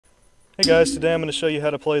Hey guys, today I'm going to show you how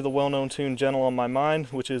to play the well-known tune Gentle on My Mind,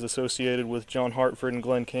 which is associated with John Hartford and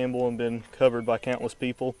Glenn Campbell and been covered by countless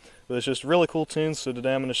people. But it's just a really cool tune, so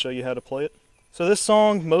today I'm going to show you how to play it. So this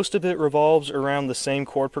song, most of it revolves around the same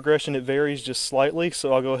chord progression. It varies just slightly,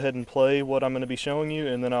 so I'll go ahead and play what I'm going to be showing you,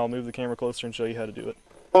 and then I'll move the camera closer and show you how to do it.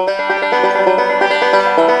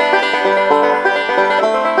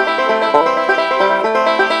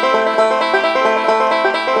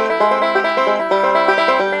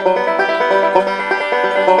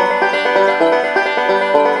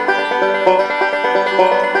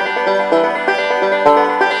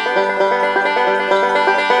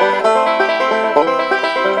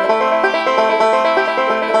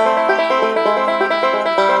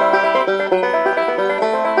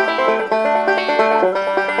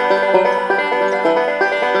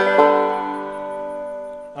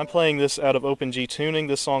 I'm playing this out of open G tuning.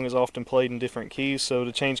 This song is often played in different keys, so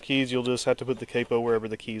to change keys you'll just have to put the capo wherever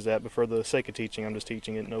the key's at, but for the sake of teaching I'm just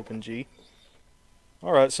teaching it in open G.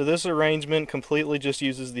 Alright, so this arrangement completely just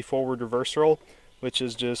uses the forward reverse roll, which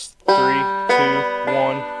is just 3, 2, 1, 5,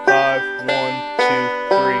 1, 2,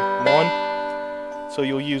 3, 1. So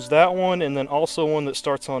you'll use that one and then also one that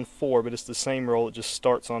starts on 4, but it's the same roll, it just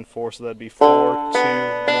starts on 4, so that'd be 4, 2, 1,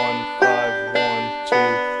 5, 1, 2,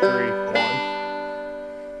 3, 1.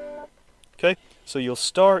 Okay, so you'll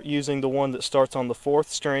start using the one that starts on the 4th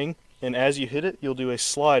string, and as you hit it, you'll do a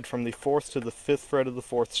slide from the 4th to the 5th fret of the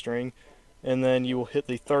 4th string, and then you will hit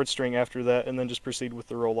the 3rd string after that, and then just proceed with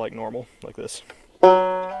the roll like normal, like this.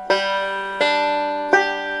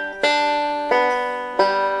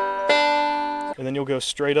 And then you'll go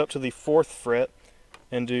straight up to the 4th fret,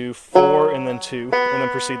 and do 4 and then 2, and then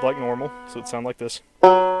proceed like normal, so it sounds like this.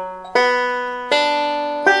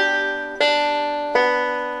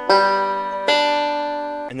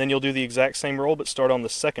 And then you'll do the exact same roll, but start on the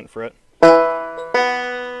 2nd fret.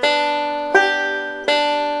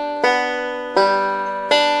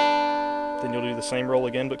 Then you'll do the same roll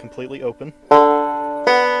again, but completely open.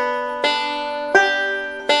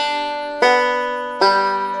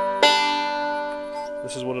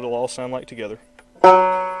 This is what it'll all sound like together.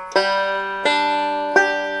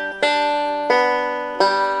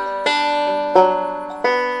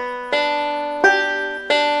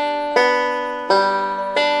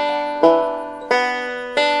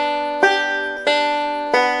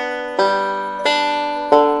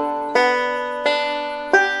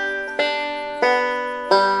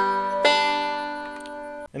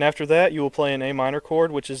 And after that, you will play an A minor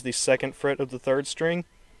chord, which is the 2nd fret of the 3rd string,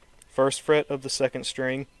 1st fret of the 2nd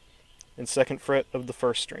string, and 2nd fret of the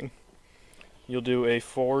 1st string. You'll do a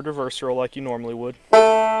forward reverse roll like you normally would.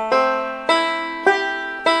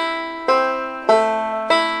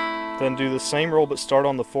 Then do the same roll, but start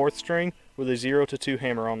on the 4th string with a 0 to 2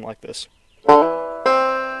 hammer on like this.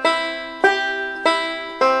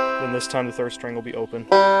 Then this time the 3rd string will be open.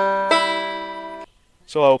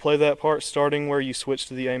 So I will play that part starting where you switch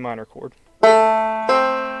to the A minor chord.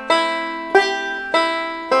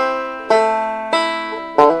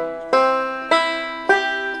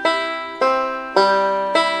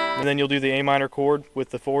 And then you'll do the A minor chord with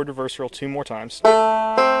the forward reverse roll 2 more times. Then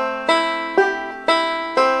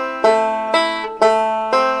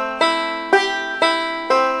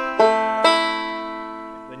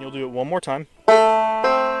you'll do it one more time.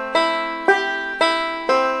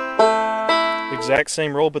 Exact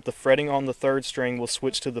same roll, but the fretting on the 3rd string will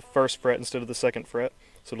switch to the 1st fret instead of the 2nd fret,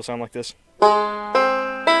 so it'll sound like this. And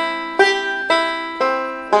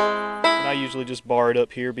I usually just bar it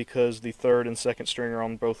up here because the 3rd and 2nd string are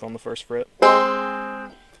both on the 1st fret.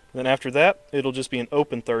 And then after that, it'll just be an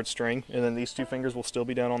open 3rd string, and then these 2 fingers will still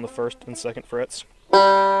be down on the 1st and 2nd frets.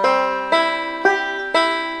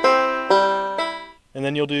 And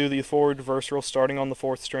then you'll do the forward reverse roll starting on the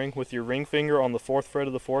 4th string with your ring finger on the 4th fret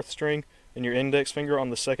of the 4th string, and your index finger on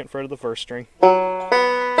the 2nd fret of the 1st string.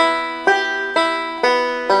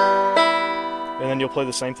 And then you'll play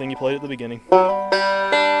the same thing you played at the beginning.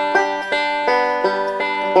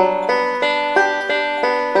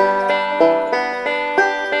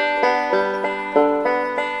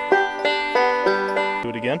 Do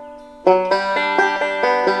it again.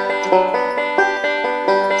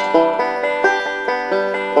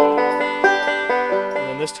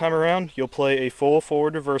 This time around, you'll play a full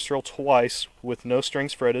forward reverse roll twice with no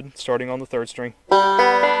strings fretted, starting on the 3rd string. Then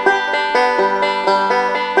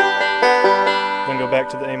go back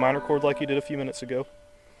to the A minor chord like you did a few minutes ago.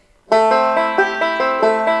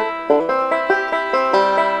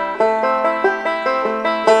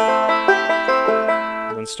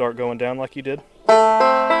 Then start going down like you did.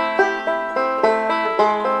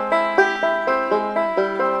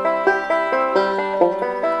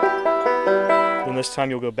 this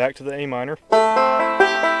time you'll go back to the A minor.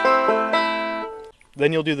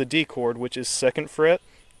 Then you'll do the D chord, which is 2nd fret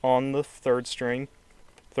on the 3rd string,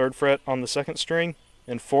 3rd fret on the 2nd string,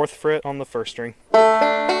 and 4th fret on the 1st string.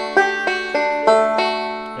 And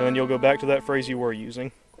then you'll go back to that phrase you were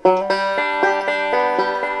using.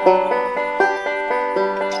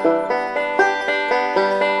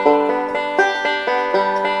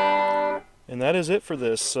 And that is it for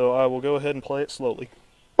this, so I will go ahead and play it slowly.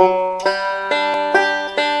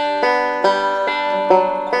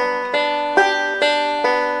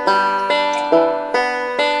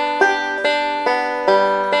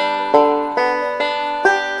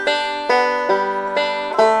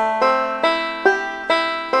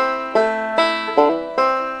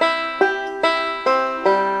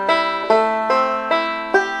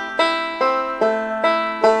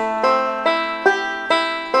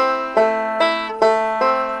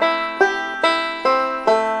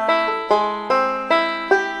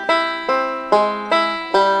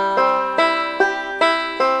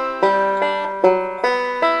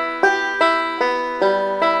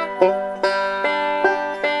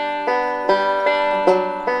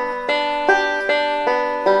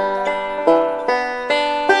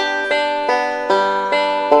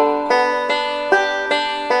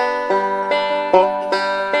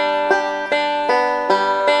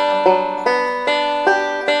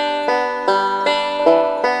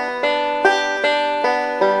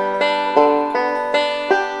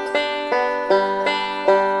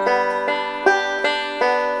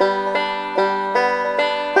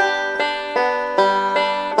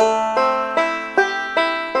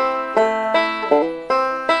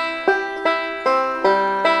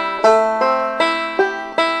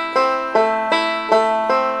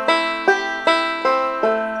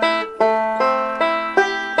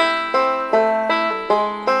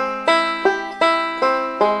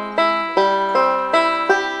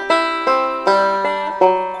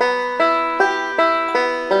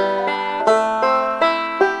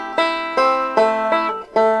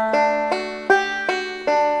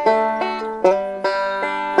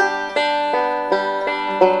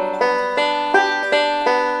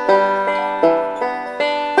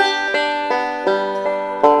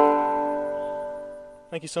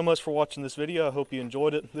 Thank you so much for watching this video. I hope you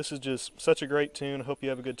enjoyed it. This is just such a great tune. I hope you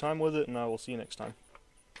have a good time with it, and I will see you next time.